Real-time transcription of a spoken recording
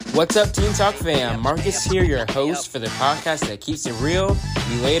What's up, Teen Talk fam? Marcus here, your host for the podcast that keeps it real,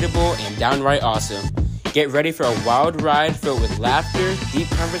 relatable, and downright awesome. Get ready for a wild ride filled with laughter, deep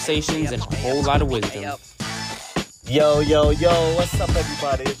conversations, and a whole lot of wisdom. Yo, what's up,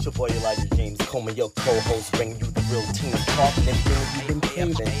 everybody? It's your boy Elijah James Coleman, your co-host, bringing you the real teen talk and everything you've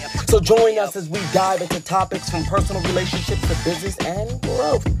been craving. So join us as we dive into topics from personal relationships to business and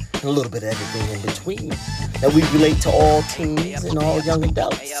growth, and a little bit of everything in between that we relate to all teens and all young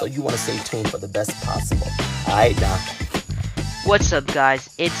adults. So you want to stay tuned for the best possible. All right, now. What's up, guys?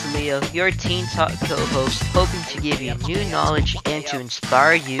 It's Leo, your Teen Talk co-host, hoping to give you new knowledge and to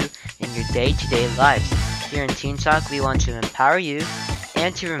inspire you in your day-to-day lives. Here in Teen Talk, we want to empower you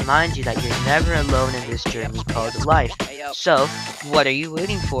and to remind you that you're never alone in this journey called life. So, what are you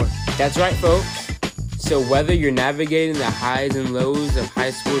waiting for? That's right, folks. So whether you're navigating the highs and lows of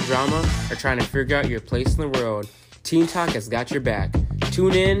high school drama or trying to figure out your place in the world, Teen Talk has got your back.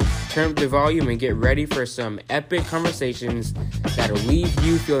 Tune in, turn up the volume, and get ready for some epic conversations that'll leave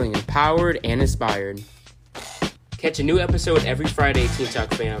you feeling empowered and inspired. Catch a new episode every Friday, Teen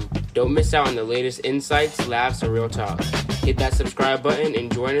Talk fam. Don't miss out on the latest insights, laughs, and real talk. Hit that subscribe button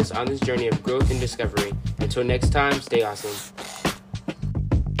and join us on this journey of growth and discovery. Until next time, stay awesome.